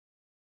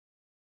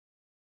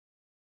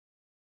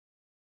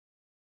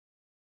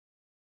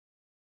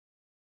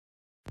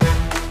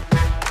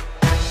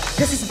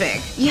This is big.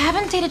 You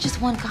haven't dated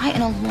just one guy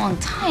in a long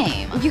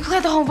time. You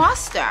cleared the whole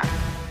roster.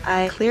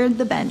 I cleared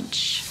the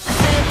bench.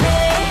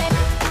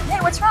 Hey,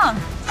 what's wrong?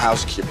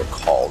 Housekeeper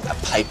called. A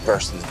pipe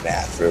burst in the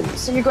bathroom.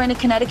 So you're going to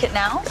Connecticut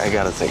now? I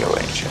gotta take a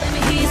rain check.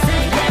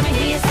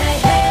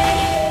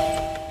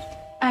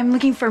 I'm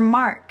looking for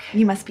Mark.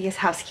 You must be his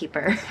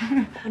housekeeper.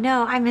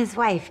 No, I'm his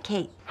wife,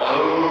 Kate.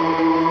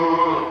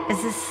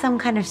 Is this some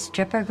kind of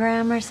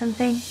strippergram or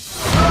something?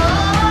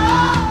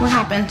 What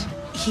happened?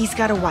 He's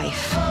got a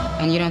wife.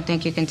 And you don't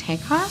think you can take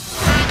her?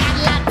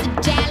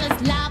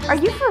 Are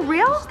you for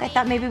real? I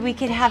thought maybe we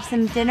could have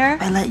some dinner.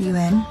 I let you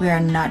in. We are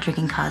not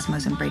drinking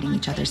Cosmos and braiding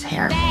each other's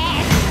hair.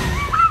 I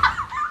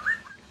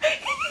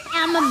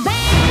am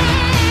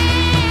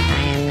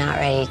not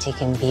ready to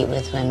compete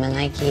with women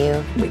like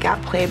you. We got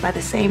played by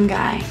the same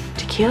guy.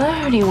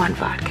 Tequila or do you want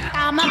vodka?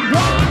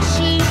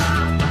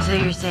 So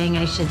you're saying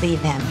I should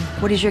leave him?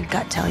 What does your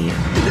gut tell you?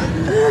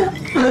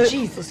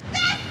 Jesus.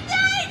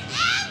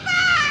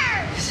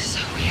 This is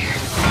so weird.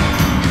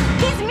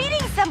 He's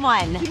meeting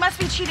someone. He must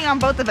be cheating on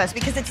both of us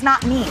because it's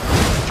not me.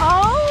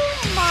 Oh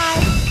my.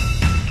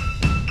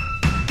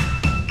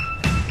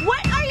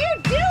 What are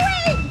you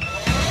doing?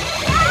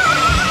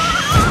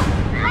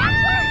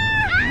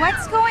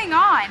 What's going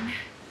on?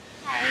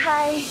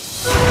 Hi.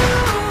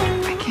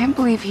 I can't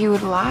believe he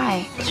would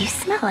lie. You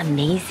smell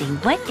amazing.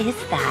 What is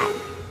that?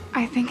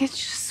 I think it's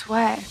just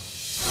sweat.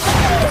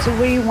 So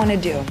what do you want to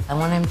do? I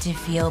want him to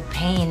feel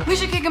pain. We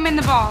should kick him in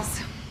the balls.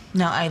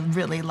 No, I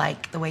really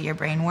like the way your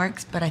brain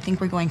works, but I think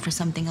we're going for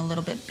something a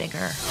little bit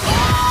bigger.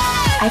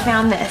 I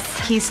found this.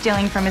 He's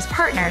stealing from his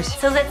partners.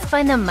 So let's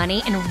find the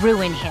money and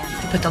ruin him.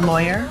 Put the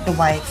lawyer, the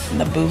wife,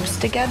 and the booze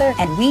together,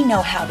 And we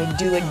know how to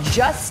do it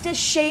just as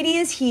shady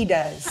as he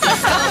does.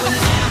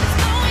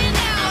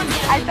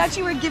 I thought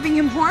you were giving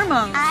him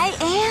hormones. I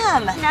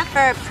am. Not for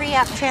a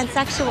pre-op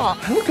transsexual.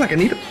 I look like I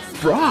need a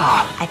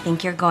bra. I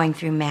think you're going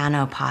through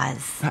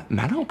menopause.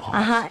 Menopause?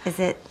 Uh-huh. Is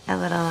it a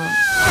little...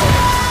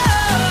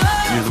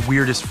 You're the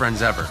weirdest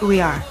friends ever.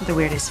 We are the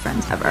weirdest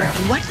friends ever.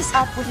 What is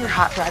up with your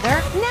hot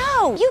brother?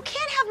 No, you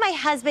can't have my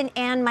husband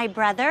and my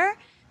brother.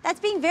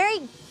 That's being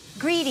very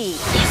greedy.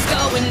 It's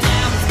going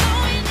down.